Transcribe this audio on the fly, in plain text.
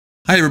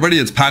Hi everybody,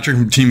 it's Patrick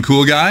from Team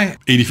Cool Guy.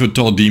 80-foot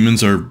tall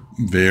demons are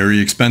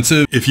very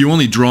expensive. If you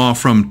only draw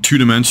from 2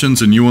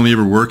 dimensions and you only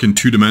ever work in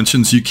 2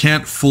 dimensions, you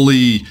can't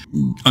fully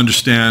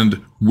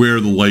understand where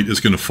the light is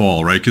going to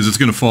fall, right? Because it's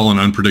going to fall in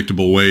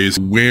unpredictable ways.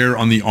 Where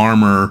on the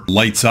armor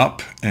lights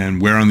up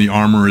and where on the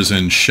armor is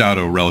in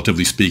shadow,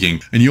 relatively speaking.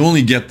 And you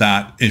only get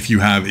that if you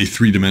have a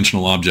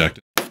 3-dimensional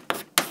object.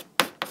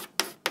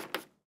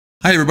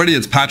 Hi everybody,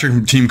 it's Patrick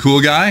from Team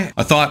Cool Guy.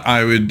 I thought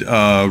I would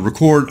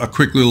record a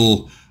quick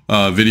little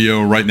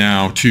video right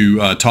now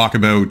to talk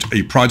about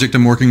a project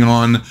I'm working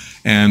on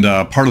and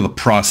part of the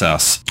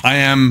process. I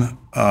am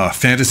a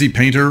fantasy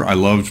painter. I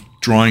love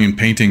drawing and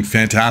painting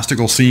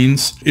fantastical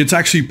scenes. It's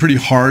actually pretty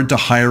hard to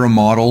hire a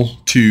model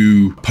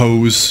to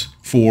pose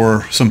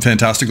for some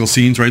fantastical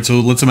scenes, right?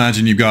 So let's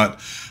imagine you've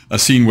got a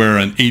scene where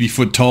an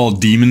 80-foot tall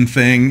demon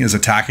thing is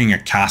attacking a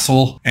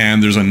castle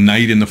and there's a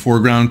knight in the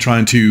foreground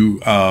trying to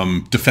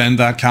defend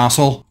that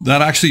castle.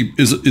 That actually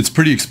it's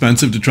pretty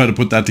expensive to try to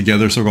put that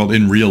together, so-called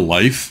in real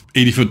life.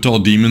 80-foot tall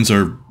demons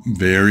are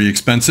very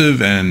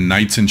expensive and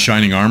knights in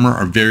shining armor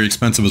are very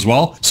expensive as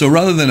well. So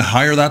rather than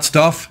hire that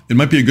stuff, it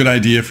might be a good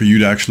idea for you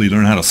to actually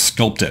learn how to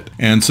sculpt it.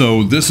 And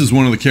so this is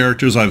one of the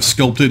characters I've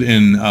sculpted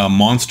in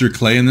monster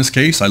clay in this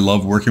case. I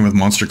love working with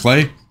monster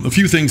clay. A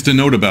few things to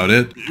note about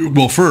it.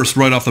 Well, first,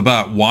 right off the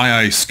bat, why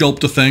I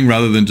sculpt a thing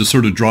rather than just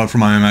sort of draw it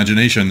from my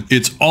imagination.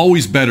 It's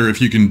always better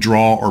if you can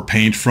draw or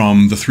paint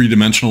from the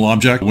 3-dimensional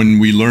object. When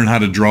we learn how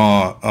to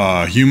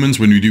draw humans,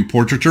 when we do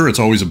portraiture, it's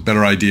always a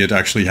better idea to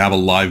actually have a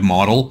live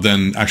model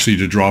than actually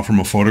to draw from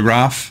a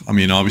photograph. I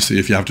mean, obviously,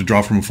 if you have to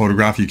draw from a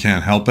photograph, you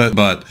can't help it,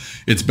 but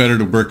it's better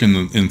to work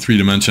in 3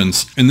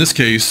 dimensions. In this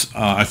case,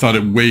 I thought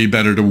it way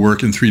better to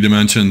work in 3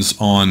 dimensions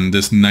on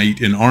this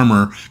knight in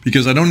armor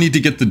because I don't need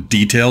to get the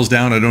details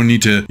down. I don't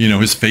need to,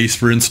 his face,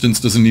 for instance,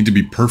 doesn't need to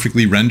be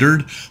perfectly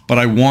rendered, but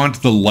I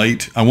want the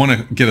light, I want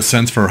to get a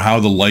sense for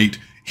how the light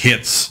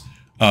hits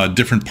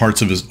different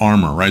parts of his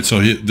armor, right? So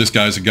this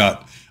guy's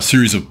got a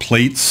series of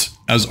plates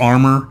as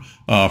armor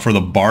for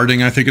the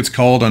barding, I think it's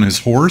called, on his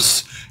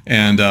horse,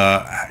 and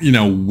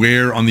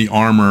where on the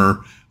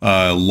armor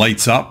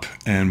lights up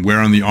and where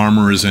on the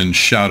armor is in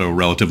shadow,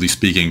 relatively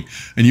speaking.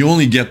 And you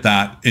only get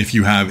that if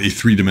you have a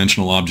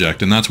 3-dimensional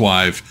object, and that's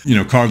why I've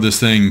carved this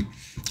thing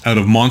out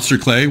of monster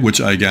clay, which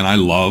again I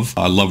love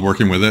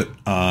working with it,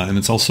 and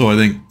it's also, I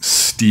think,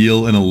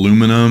 steel and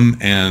aluminum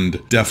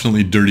and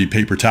definitely dirty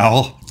paper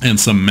towel and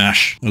some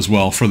mesh as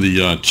well for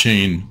the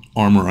chain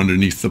armor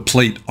underneath the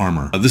plate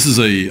armor. This is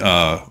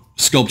a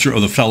sculpture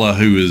of the fella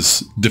who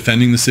is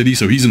defending the city,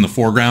 so he's in the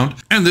foreground.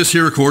 And this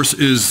here, of course,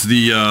 is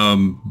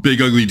the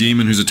big ugly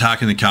demon who's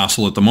attacking the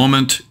castle at the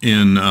moment,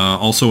 in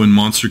also in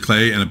monster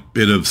clay, and a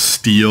bit of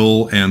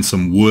steel and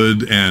some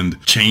wood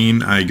and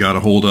chain I got a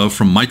hold of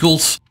from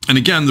Michael's. And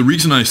again, the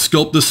reason I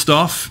sculpt this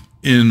stuff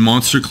in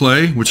monster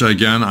clay, which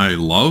again I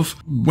love,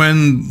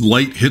 when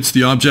light hits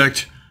the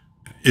object,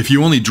 if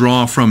you only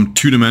draw from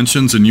 2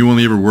 dimensions and you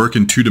only ever work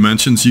in 2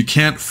 dimensions, you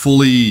can't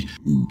fully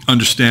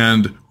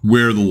understand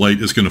where the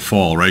light is going to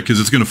fall, right? Because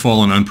it's going to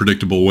fall in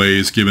unpredictable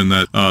ways, given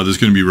that there's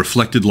going to be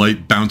reflected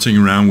light bouncing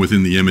around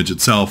within the image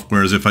itself.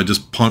 Whereas if I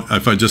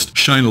just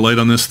shine a light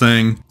on this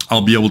thing,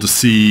 I'll be able to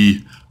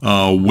see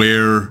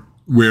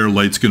where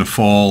light's going to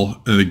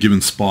fall at a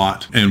given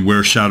spot and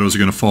where shadows are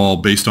going to fall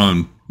based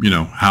on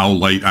how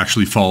light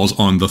actually falls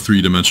on the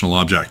 3-dimensional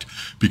object,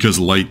 because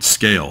light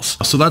scales.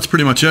 So that's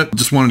pretty much it.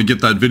 Just wanted to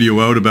get that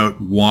video out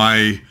about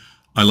why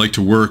I like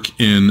to work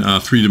in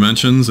 3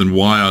 dimensions and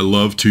why I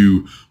love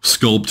to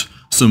sculpt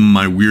some of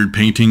my weird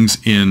paintings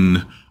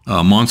in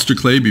monster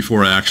clay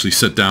before I actually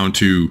sit down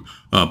to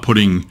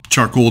putting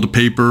charcoal to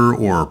paper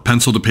or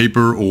pencil to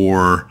paper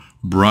or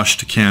brush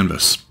to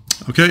canvas.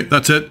 Okay,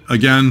 that's it.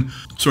 Again,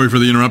 sorry for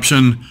the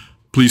interruption.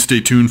 Please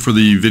stay tuned for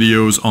the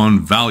videos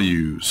on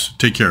values.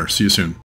 Take care. See you soon.